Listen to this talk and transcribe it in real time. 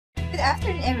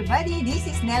afternoon, everybody. This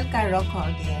is Nelca Roco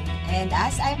again. And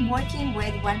as I'm working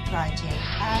with one project,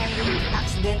 I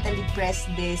accidentally pressed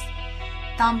this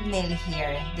thumbnail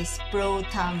here, this pro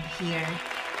thumb here.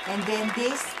 And then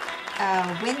this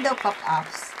window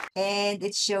pop-ups. And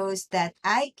it shows that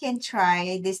I can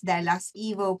try this Dialux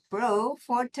Evo Pro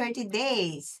for 30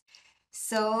 days.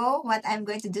 So what I'm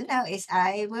going to do now is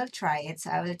I will try it.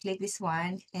 So I will click this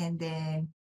one and then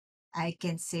I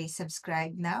can say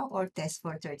subscribe now or test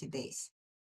for 30 days.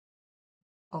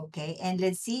 Okay, and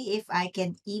let's see if I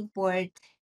can import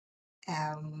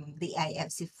the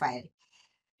IFC file.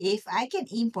 If I can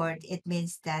import, it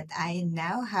means that I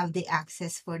now have the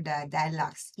access for the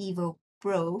Dialux Evo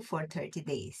Pro for 30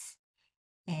 days.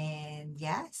 And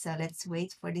yeah, so let's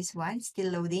wait for this one,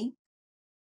 still loading.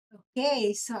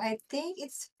 Okay, so I think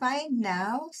it's fine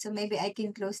now. So maybe I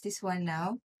can close this one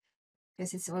now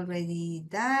because it's already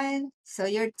done. So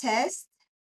your test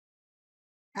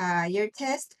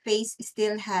phase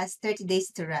still has 30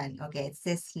 days to run. Okay, it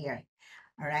says here.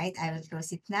 All right, I will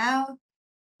close it now.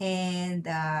 And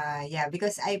yeah,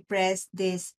 because I pressed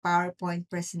this PowerPoint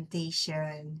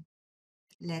presentation,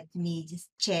 let me just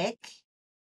check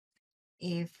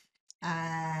if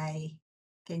I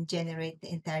can generate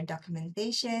the entire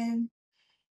documentation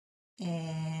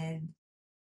and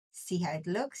see how it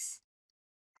looks.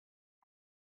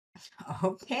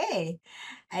 Okay,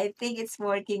 I think it's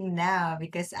working now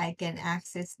because I can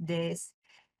access this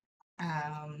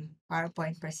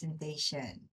PowerPoint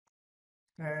presentation.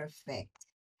 Perfect.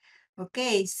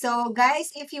 Okay, so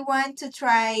guys, if you want to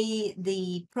try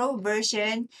the pro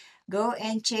version, go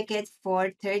and check it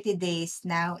for 30 days.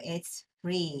 Now it's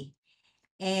free.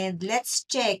 And let's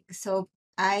check. So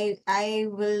I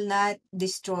will not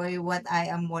destroy what I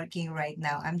am working right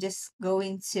now. I'm just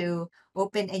going to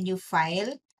open a new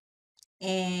file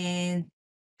and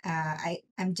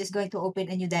I'm just going to open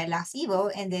a new Dialux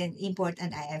Evo and then import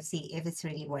an IFC if it's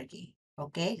really working.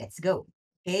 Okay, let's go.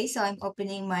 Okay, so I'm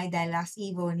opening my Dialux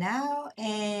Evo now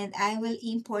and I will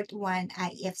import one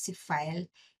IFC file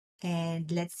and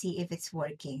let's see if it's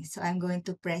working. So I'm going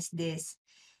to press this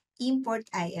import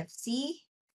IFC.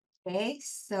 Okay,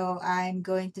 so I'm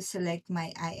going to select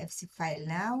my IFC file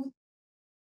now.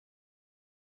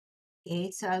 Okay,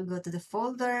 so I'll go to the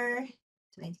folder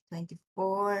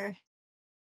 2024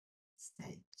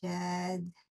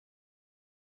 Sajad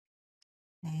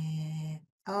and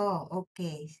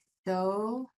okay.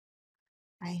 So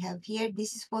I have here,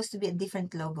 this is supposed to be a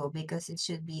different logo because it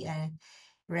should be a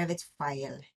Revit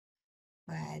file,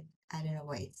 but I don't know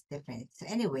why it's different. So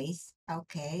anyways,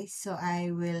 okay, so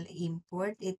I will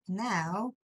import it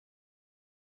now.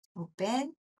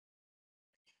 Open.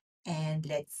 And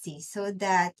let's see. So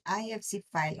that IFC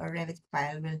file or Revit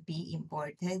file will be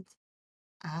imported.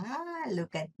 Ah,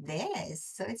 look at this.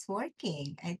 So it's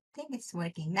working. I think it's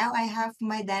working. Now I have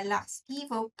my Dialux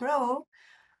Evo Pro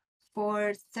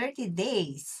for 30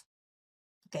 days.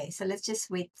 Okay, so let's just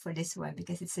wait for this one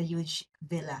because it's a huge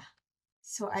villa.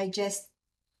 So I just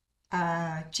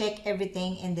check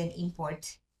everything and then import.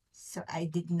 So I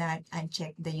did not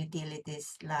uncheck the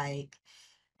utilities like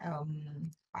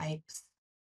pipes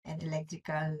and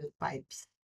electrical pipes.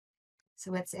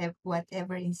 So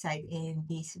whatever inside in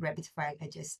this Revit file, I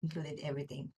just included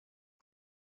everything.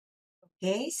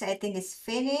 Okay, so I think it's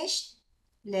finished.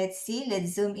 Let's see,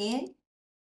 let's zoom in.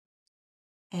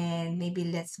 And maybe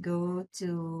let's go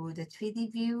to the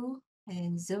 3D view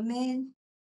and zoom in.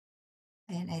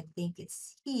 And I think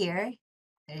it's here.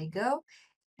 There you go.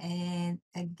 And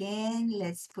again,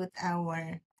 let's put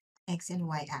our X and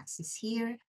Y axis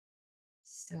here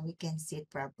so we can see it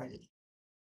properly.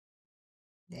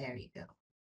 There you go.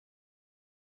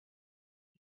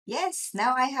 Yes,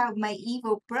 now I have my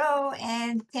Evo Pro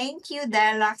and thank you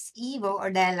Dialux Evo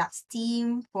or Dialux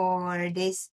team for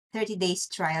this 30 days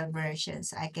trial version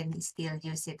so I can still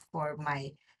use it for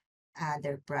my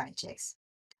other projects.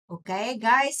 Okay,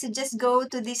 guys, so just go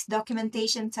to this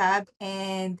documentation tab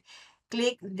and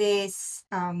click this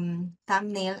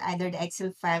thumbnail, either the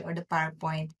Excel file or the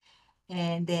PowerPoint,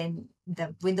 and then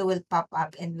the window will pop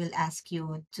up and will ask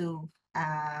you to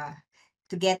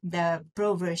get the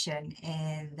pro version,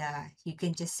 and you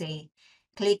can just say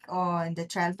click on the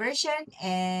trial version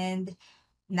and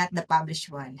not the published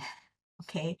one.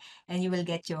 Okay, and you will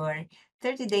get your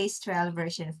 30 days trial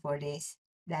version for this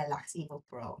Dialux Evo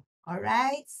Pro. All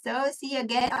right, so see you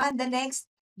again on the next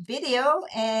video,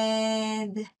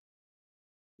 and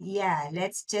yeah,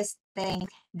 let's just thank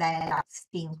Dialux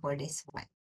team for this one.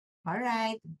 All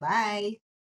right, bye.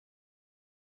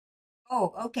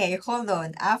 Oh, okay, hold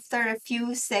on. After a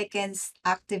few seconds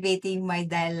activating my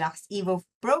Dialux Evo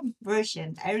Pro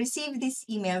version, I received this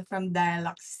email from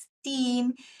Dialux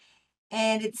team.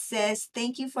 And it says,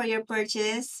 thank you for your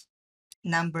purchase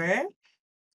number.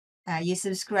 You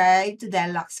subscribe to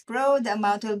Dialux Pro, the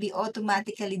amount will be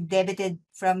automatically debited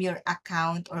from your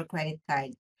account or credit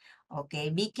card. Okay,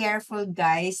 be careful,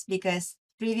 guys, because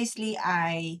previously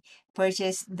I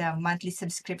purchased the monthly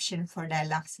subscription for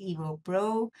Dialux Evo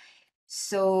Pro.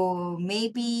 So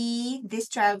maybe this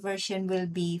trial version will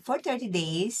be for 30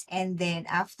 days, and then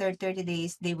after 30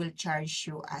 days, they will charge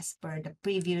you as per the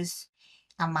previous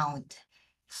amount.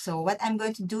 So what I'm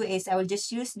going to do is I will just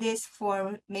use this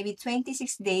for maybe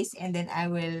 26 days, and then I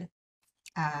will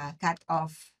cut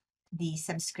off the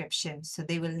subscription. So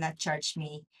they will not charge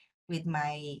me with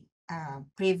my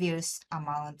previous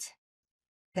amount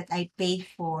that I paid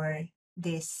for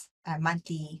this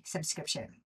monthly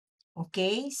subscription.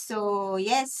 Okay, so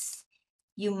yes,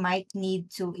 you might need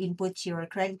to input your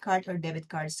credit card or debit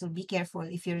card. So be careful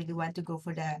if you really want to go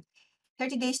for the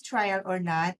 30 days trial or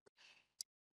not.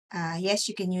 Yes,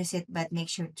 you can use it, but make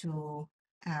sure to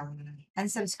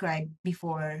unsubscribe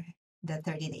before the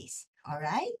 30 days. All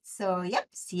right, so yep,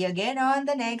 see you again on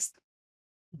the next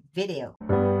video.